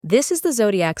This is the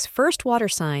zodiac's first water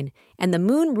sign, and the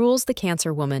moon rules the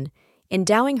Cancer woman,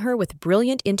 endowing her with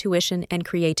brilliant intuition and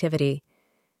creativity.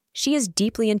 She is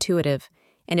deeply intuitive,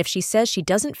 and if she says she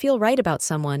doesn't feel right about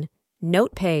someone,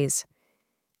 note pays.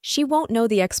 She won't know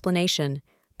the explanation,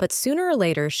 but sooner or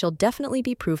later she'll definitely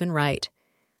be proven right.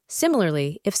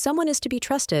 Similarly, if someone is to be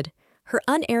trusted, her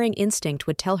unerring instinct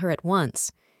would tell her at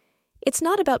once. It's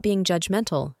not about being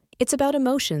judgmental, it's about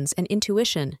emotions and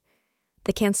intuition.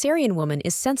 The Cancerian woman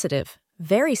is sensitive,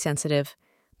 very sensitive,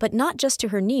 but not just to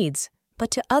her needs,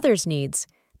 but to others' needs,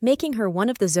 making her one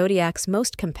of the zodiac's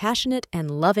most compassionate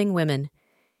and loving women.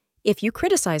 If you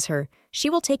criticize her, she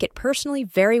will take it personally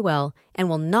very well and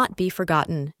will not be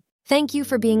forgotten. Thank you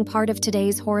for being part of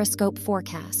today's horoscope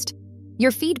forecast.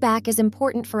 Your feedback is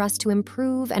important for us to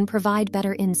improve and provide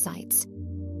better insights.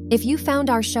 If you found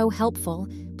our show helpful,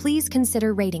 please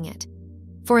consider rating it.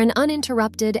 For an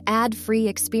uninterrupted, ad-free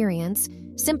experience,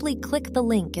 simply click the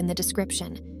link in the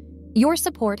description. Your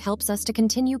support helps us to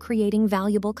continue creating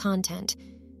valuable content.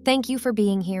 Thank you for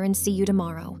being here and see you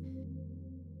tomorrow.